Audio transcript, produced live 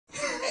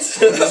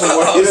You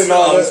didn't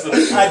know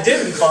that. I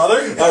didn't, father.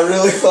 I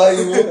really thought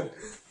you would.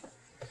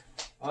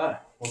 Hi,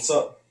 what's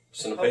up?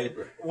 It's in the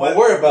paper. Don't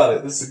worry about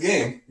it. This is a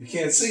game. You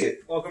can't see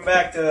it. Welcome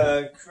back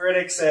to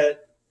Critics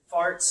at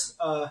Farts.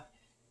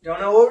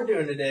 Don't know what we're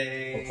doing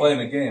today. We're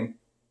playing a game.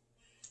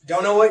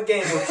 Don't know what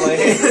game we're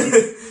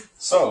playing.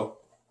 So,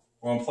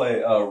 we're going to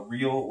play a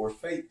real or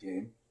fake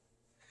game.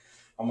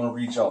 I'm going to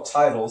read y'all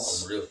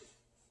titles. Oh, really?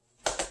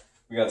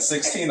 We got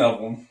 16 of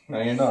them. No,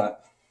 you're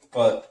not.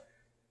 But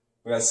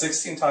we got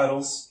 16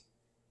 titles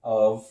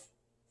of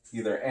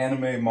either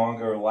anime,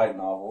 manga, or light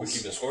novels. We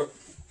keeping score?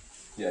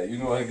 Yeah, you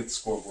can go ahead and get the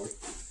scoreboard.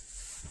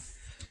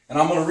 And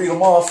I'm going to read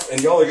them off,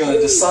 and y'all are going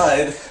to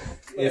decide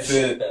if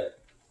it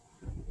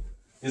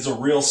is a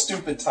real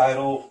stupid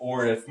title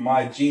or if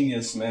my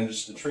genius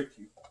managed to trick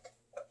you.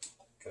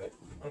 Okay.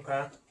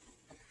 Okay.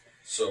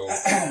 So, go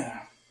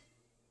ahead.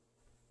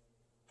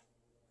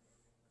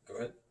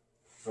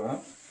 Go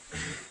ahead.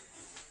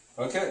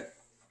 Okay.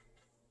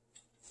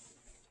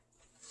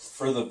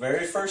 For the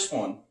very first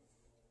one,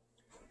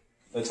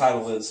 the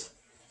title is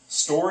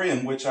Story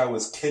in Which I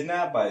Was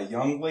Kidnapped by a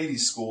Young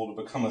Ladies' School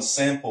to Become a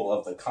Sample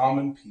of the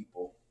Common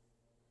People.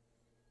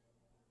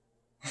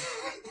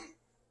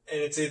 And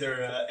it's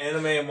either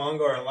anime, a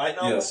manga, or a light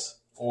novel? Yes.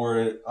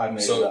 Or I made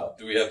it So, up.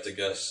 do we have to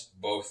guess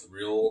both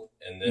real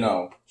and then...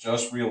 No,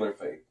 just real or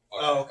fake.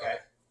 Oh, okay.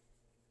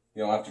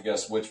 You don't have to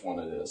guess which one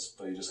it is,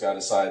 but you just gotta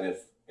decide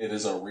if it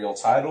is a real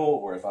title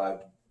or if I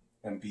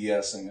am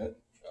BSing it.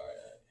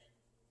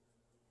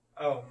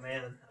 Oh,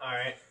 man.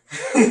 Alright.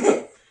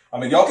 I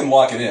mean, y'all can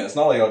lock it in. It's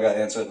not like y'all got to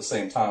answer at the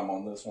same time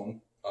on this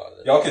one.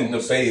 Y'all can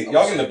debate.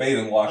 Y'all can debate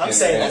and lock in. I'm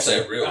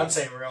saying real. I'm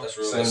saying real. That's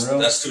real. Saying real?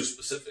 That's too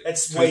specific.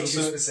 It's way too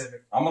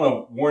specific. I'm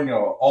gonna warn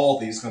y'all. All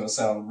these gonna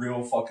sound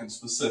real fucking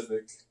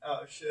specific.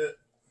 Oh shit!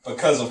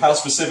 Because of how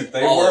specific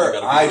they were,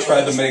 I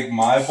tried to make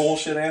my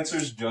bullshit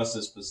answers just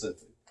as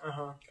specific.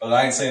 But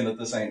I ain't saying that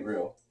this ain't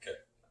real. Okay.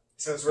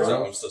 So it's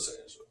real. I'm still saying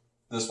it's real.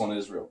 This one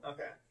is real.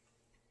 Okay.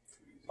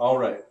 All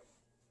right.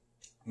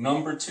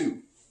 Number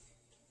 2.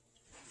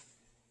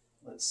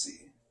 Let's see.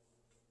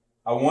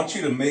 I want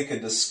you to make a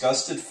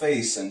disgusted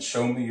face and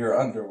show me your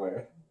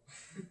underwear.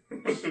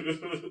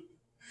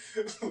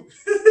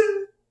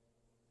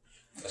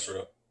 That's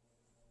real.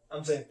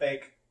 I'm saying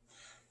fake.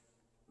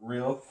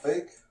 Real?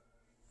 Fake?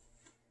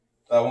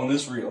 That one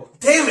is real.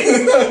 Damn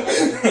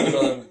it! You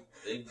know,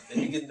 they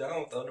be getting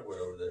down with the underwear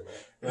over there,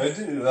 man. I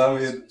do. I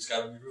mean, it's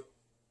gotta be real.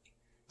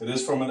 It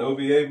is from an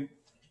OVA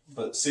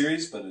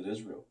series, but it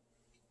is real.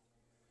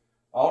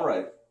 All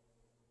right.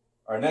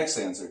 Our next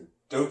answer.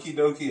 Doki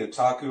Doki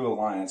Otaku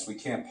Alliance. We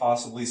can't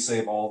possibly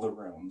save all the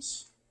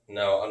realms.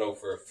 No, I know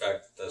for a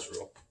fact that that's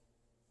real.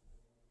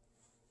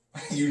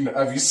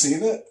 Have you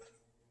seen it?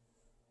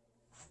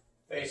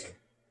 Fake.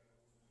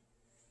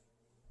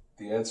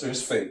 The answer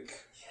is fake.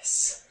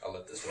 Yes. I'll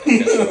let this one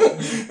catch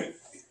up.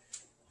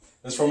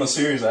 It's from a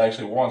series I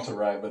actually want to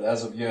write, but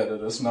as of yet,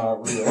 it is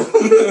not real.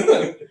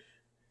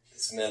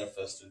 It's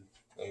manifested.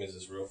 That means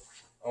it's real.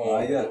 Oh,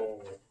 not yet.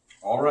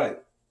 All right.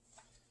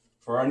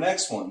 For our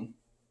next one,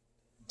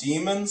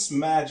 demons,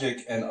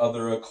 magic, and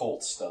other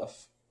occult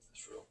stuff.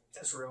 That's real.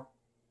 That's real.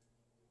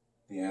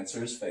 The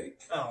answer is fake.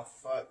 Oh,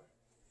 fuck.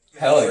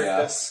 Hell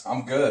yeah.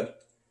 I'm good.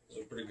 Those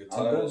are pretty good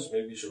titles.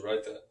 Maybe you should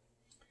write that.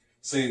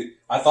 See,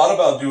 I thought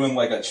about doing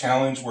like a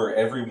challenge where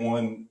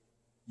everyone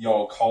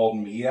y'all called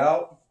me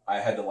out. I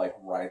had to like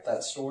write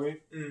that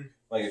story.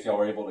 Like if y'all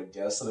were able to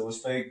guess that it was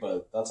fake,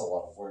 but that's a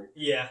lot of work.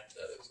 Yeah.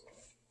 That is a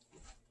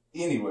lot.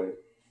 Anyway.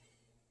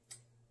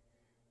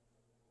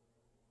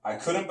 I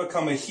couldn't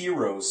become a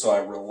hero, so I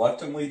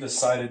reluctantly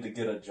decided to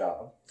get a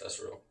job. That's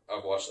real.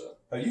 I've watched that.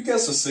 Have you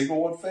guessed a single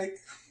one fake?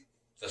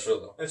 That's real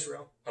though. That's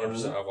real.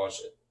 100%. I've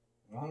watched it.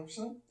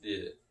 100%?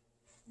 Yeah.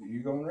 You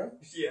going right?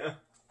 Yeah.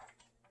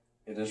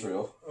 It is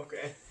real.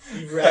 Okay.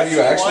 Have you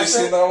actually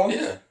seen that one?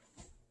 Yeah.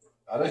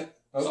 I did.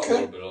 Saw a Okay.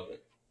 little bit of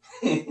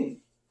it.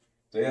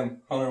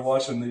 Damn, Hunter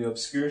watching the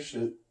obscure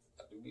shit.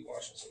 I do be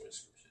watching some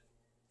obscure shit.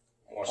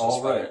 I'm watching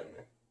All right.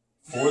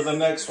 For the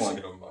next one.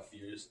 Get over my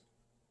fears.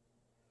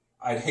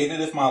 I'd hate it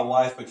if my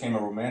life became a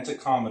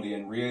romantic comedy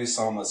and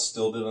Rie-sama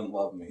still didn't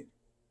love me.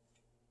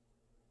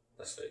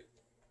 That's fake.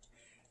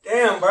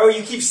 Damn, bro,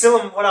 you keep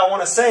stealing what I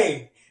want to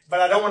say, but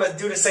I don't want to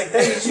do the same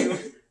thing as you.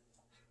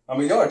 I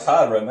mean, y'all are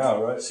tied right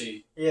now, right?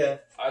 See, yeah.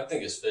 I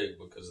think it's fake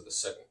because of the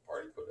second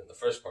part you put in. The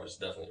first part is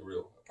definitely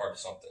real, a part of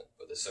something,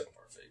 but the second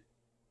part fake.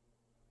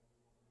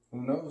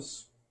 Who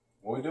knows?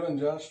 What we doing,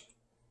 Josh?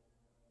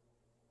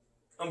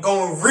 I'm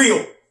going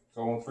real.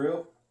 Going with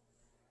real?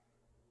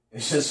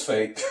 It's just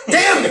fake.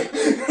 Damn it!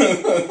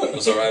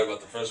 What's alright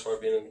about the first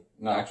part being in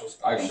No, actual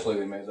I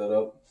completely made that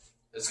up.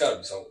 It's gotta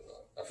be something,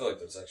 though. I feel like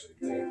that's actually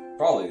a thing.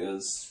 Probably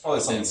is. Probably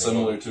something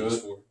similar to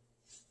it.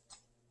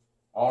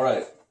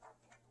 Alright.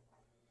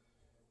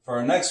 For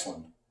our next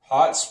one,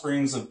 Hot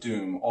Springs of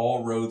Doom,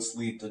 all roads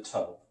lead to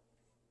Tub.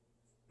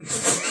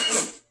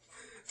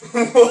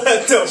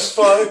 What the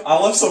fuck? I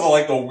left some of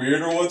like the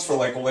weirder ones for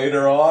like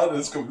later on.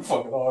 It's gonna be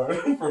fucking hard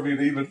for me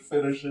to even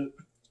finish it.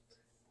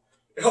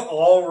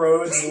 All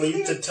roads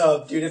lead to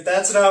Tub. Dude, if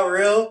that's not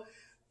real,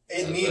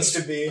 It needs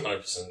to be.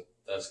 100%.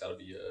 That's got to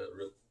be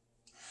real.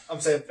 I'm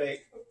saying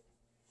fake.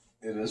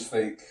 It is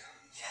fake.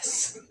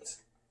 Yes.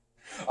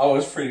 I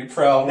was pretty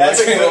proud when That's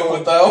I a came good up one.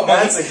 with that one.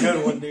 That's a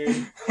good one,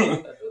 dude.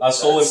 I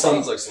stole it from.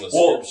 Sounds like some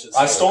obscure shit.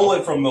 I stole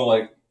it from the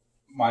like.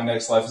 My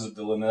next life is a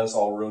villainess.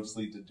 All roads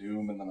lead to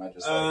doom, and then I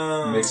just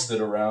mixed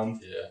it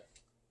around. Yeah.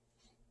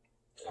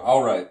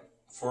 All right,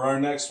 for our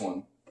next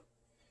one,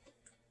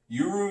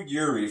 Yuru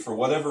Yuri, for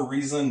whatever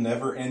reason,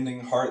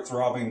 never-ending,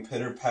 heart-throbbing,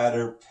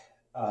 pitter-patter,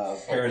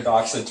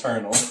 paradox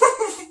eternal.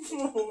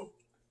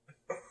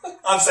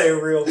 I'm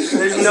saying real.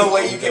 There's no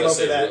way you came up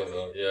with that.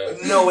 Real,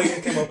 yeah. No way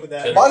you came up with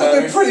that. Might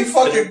have been pretty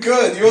fucking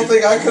good. You don't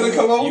think I could have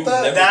come up with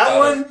that? That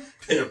one?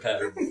 Pitter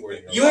patter before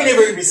you ain't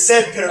never even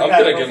said pitter patter.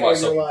 I'm gonna give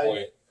myself a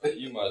point.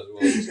 You might as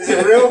well. Is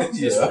it real?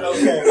 Yeah.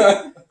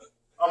 Okay.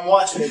 I'm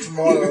watching it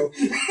tomorrow.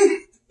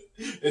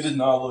 It did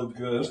not look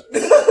good.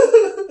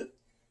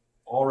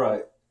 All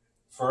right,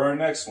 for our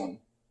next one.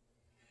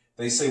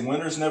 They say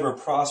winners never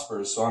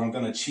prosper, so I'm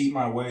gonna cheat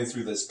my way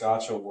through this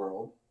gacha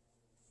world.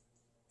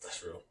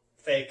 That's real.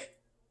 Fake.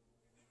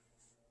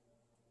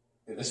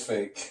 It is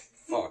fake.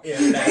 Fuck. Yeah,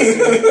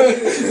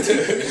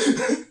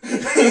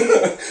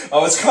 I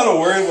was kind of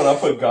worried when I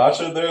put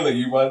gotcha in there that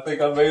you might think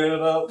I made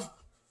it up.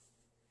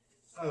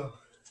 Oh.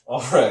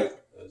 All right.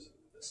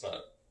 It's not. All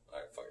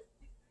right, fuck it.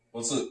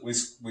 What's it?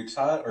 We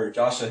tied, or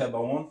Josh ahead by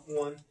one?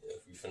 One. Yeah,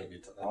 we finna be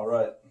tied. All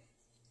right.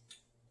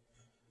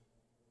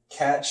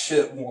 Cat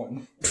shit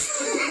one.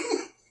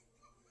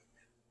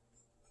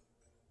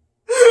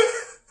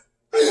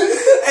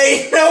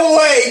 Ain't no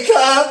way,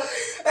 Kyle.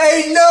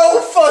 Ain't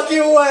no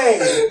fucking way.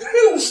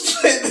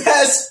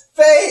 That's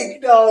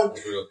fake, dog.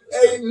 That's real.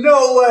 Ain't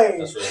no way.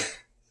 That's real.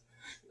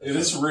 It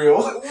is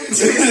real. It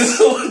is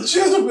a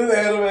legitimate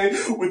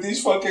anime with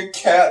these fucking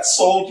cat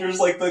soldiers.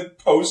 Like the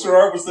poster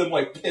art was them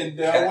like pinned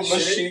down Cat with shit?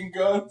 machine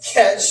guns.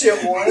 Cat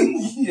shit one.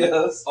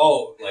 Yes.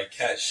 Oh, like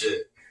cat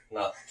shit,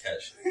 not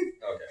cat shit.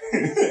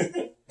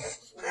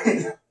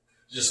 Okay.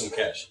 Just some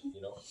cat shit,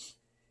 you know.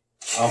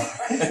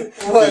 Alright.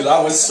 What? Dude,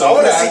 I was so I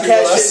wanna see happy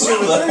cat when I shit saw 2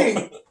 and that 3.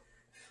 one.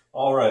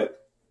 Alright.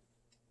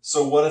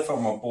 So what if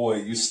I'm a boy?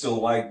 You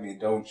still like me,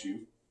 don't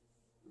you?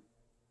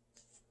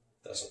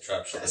 That's some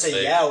trap shit. That's That's a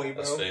fake. yaoi,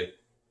 bro. That's fake.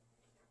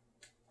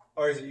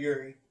 Or is it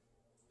Yuri?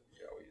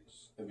 Yaoi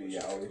is. It'd be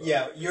yaoi.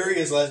 Yeah, Yuri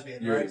is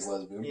lesbian, Yuri right? is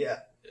lesbian. Yeah.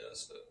 Yeah,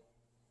 that's the.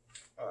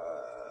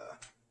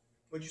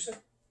 What'd you say?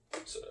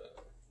 That's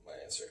my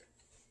answer.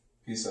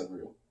 He said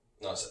real.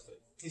 No, I said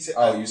fake. He said.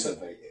 Oh, you said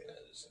fake. Yeah,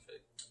 it's a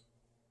fake.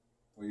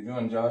 What are you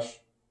doing, Josh?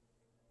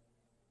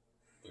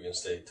 We gonna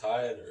stay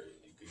tied, or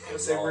you could I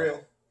get say wrong?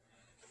 real.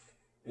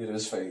 It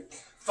is fake.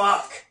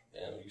 Fuck.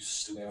 Damn, you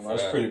stupid. Damn, for I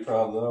was that. pretty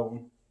proud of that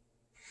one.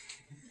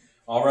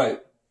 Alright.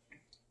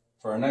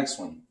 For our next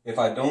one. If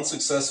I don't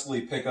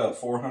successfully pick up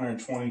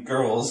 420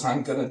 girls,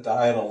 I'm gonna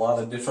die in a lot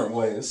of different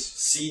ways.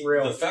 See,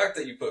 Real. the fact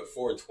that you put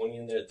 420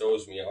 in there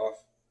throws me off.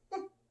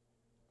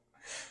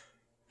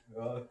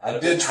 I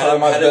did try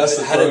my best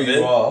to throw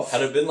you off.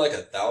 Had it been like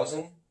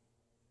 1,000,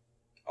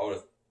 I would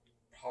have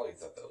probably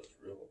thought that was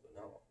real, but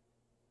no.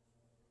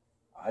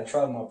 I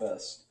tried my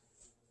best.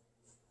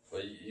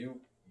 But you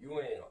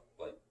ain't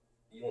like,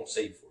 you don't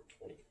say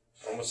 420.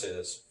 So I'm gonna say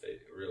that's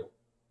fake, real.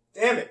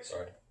 Damn it.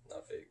 Sorry,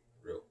 not fake,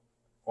 real.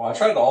 Well, I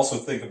tried to also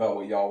think about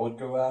what y'all would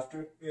go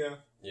after. Yeah.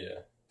 Yeah.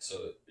 So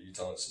are you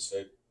telling us it's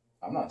fake?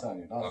 I'm not telling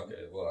you nothing.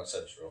 Okay. Well, I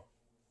said it's real.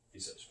 He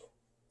said it's real.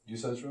 You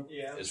said it's real?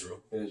 Yeah. It's real.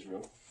 It is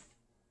real.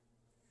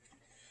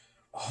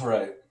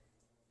 Alright.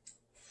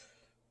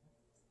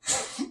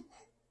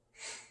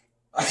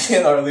 I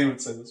can't hardly even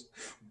say this.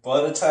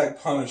 Butt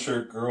attack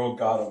Punisher, girl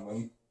got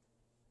him.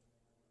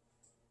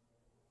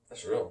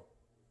 That's real.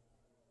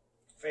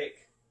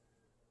 Fake.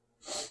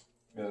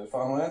 Yeah,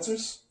 final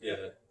answers? Yeah,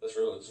 that's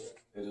real, isn't it?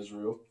 It is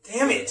real.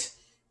 Damn it.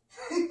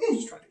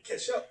 Just trying to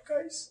catch up,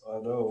 guys. I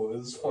know,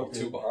 it's Like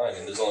fucking... 2 behind,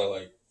 and there's only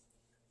like.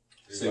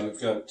 See,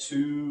 we've got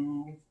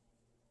 2,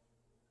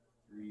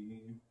 3...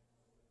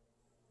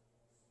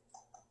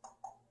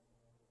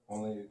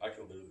 Only... I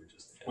can literally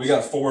just. We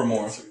got 4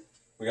 more.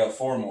 We got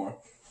 4 more.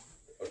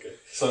 Okay.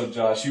 So,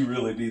 Josh, you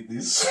really need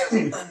these.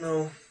 I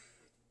know.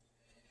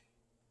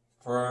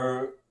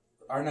 For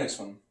our next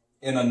one.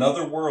 In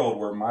another world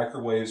where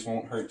microwaves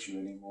won't hurt you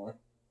anymore.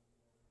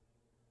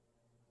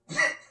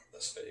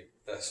 That's fake.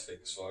 That's fake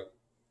as fuck.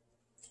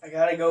 I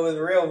gotta go with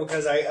real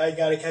because I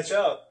gotta catch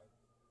up.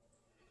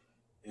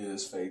 It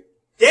is fake.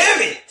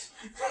 Damn it!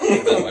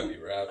 That might be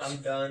raps. I'm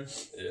done.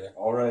 Yeah.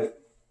 Alright.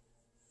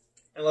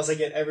 Unless I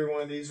get every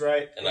one of these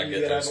right. And I you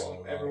get this every-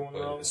 one everyone wrong,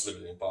 but wrong. it's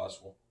literally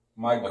impossible.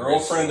 My Okay,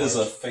 girlfriend so is a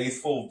much.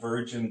 faithful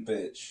virgin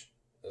bitch.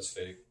 That's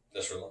fake.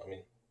 That's real. I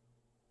mean,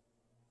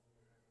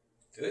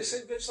 do they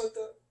say bitch like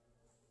that?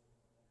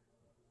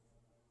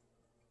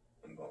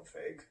 I'm going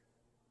fake.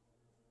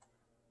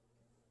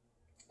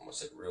 I'm gonna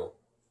say real.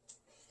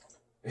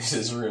 It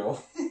is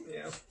real.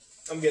 Yeah.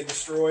 I'm getting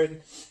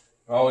destroyed.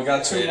 Well, we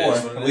got 2 It more.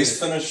 is what it At least is.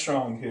 finish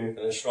strong here. And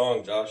it's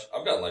strong, Josh.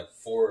 I've got like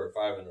 4 or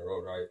 5 in a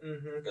row, right?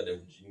 Mm-hmm.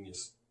 Goddamn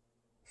genius.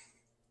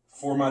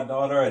 For my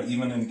daughter, I'd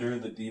even endure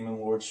the demon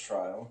lord's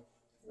trial.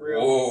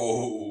 Real.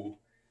 Whoa.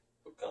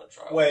 kind of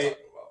trial Wait. we're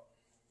talking about.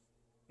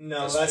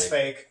 No, that's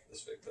fake.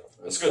 That's fake, though.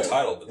 That's a good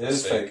title, but It that's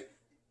is fake.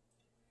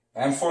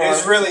 And for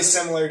It's really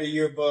similar to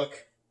your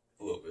book.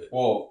 A little bit.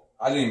 well,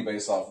 I didn't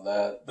base off of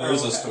that.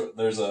 There's okay.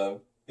 there's a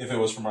if it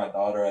was for my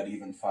daughter, I'd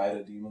even fight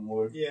a demon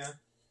lord. Yeah.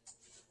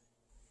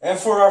 And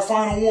for our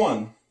final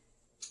one,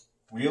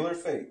 real or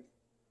fake?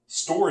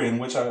 Story in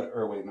which I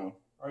already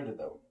did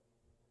that one.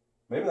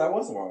 Maybe that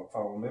was the wrong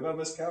final one. Maybe I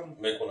miscounted.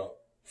 Make one up.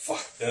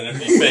 Fuck, then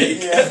it'd be fake.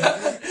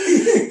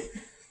 Yeah.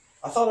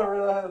 I thought I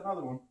really had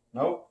another one.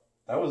 Nope,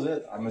 that was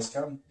it. I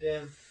miscounted.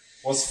 Damn.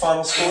 What's the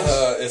final score?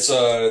 It's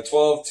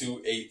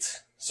 12-8.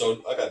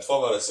 So I got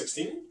 12 out of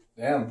 16.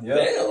 Damn, yeah.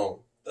 Damn,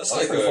 that's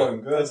like pretty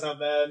fucking good. That's not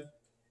bad.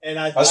 And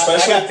I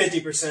Especially- got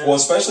 50%. Well,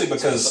 especially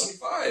because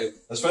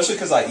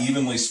 75. I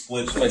evenly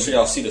split them. Make sure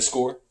y'all see the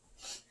score.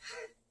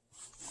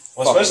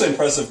 Well, especially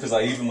impressive because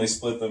I evenly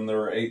split them. There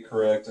were 8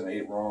 correct and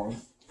 8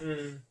 wrong,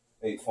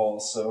 8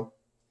 false. So,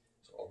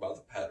 It's all about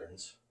the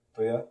patterns.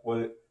 but yeah,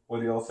 what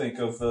do y'all think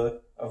of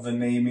the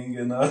naming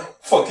in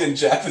fucking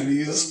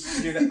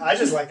Japanese? Dude, I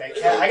just like that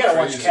cat. I gotta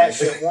watch Cat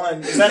Shit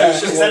 1. Is that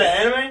an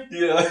anime?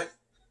 Yeah,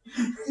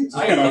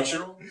 I gotta,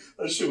 Crunchyroll?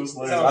 that shit was Is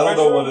lame. that on I don't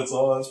know Crunchyroll? what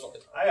it's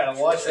on, I gotta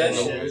watch that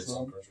No way shit. it's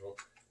on Crunchyroll.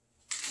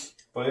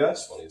 but yeah,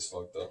 That's funny as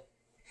fuck, though.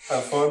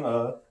 have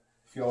fun.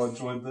 If y'all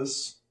enjoyed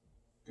this,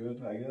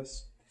 good, I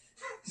guess.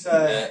 So,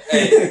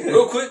 Hey,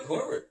 real quick,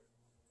 whoever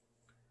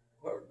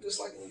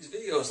disliking these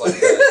videos like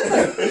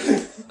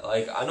that,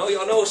 like, I know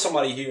y'all know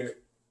somebody here.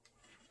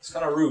 It's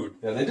kind of rude.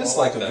 Yeah, they just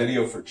Don't like a that.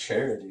 video for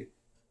charity.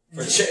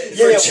 For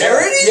Yeah,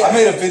 charity? I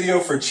made a video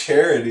for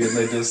charity and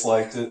they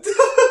disliked it.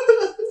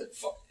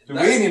 Dude,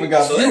 we ain't even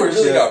got So they viewers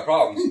really yet. got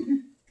problems.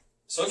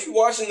 So if you're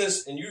watching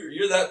this and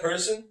you're that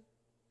person,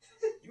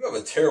 you have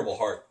a terrible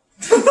heart.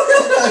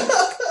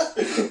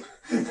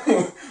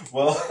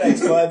 Well,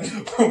 thanks, bud.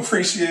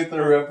 appreciate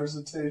the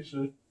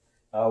representation.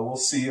 We'll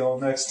see y'all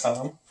next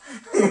time.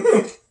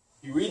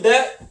 You read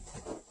that?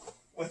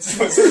 What's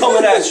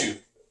Coming at you.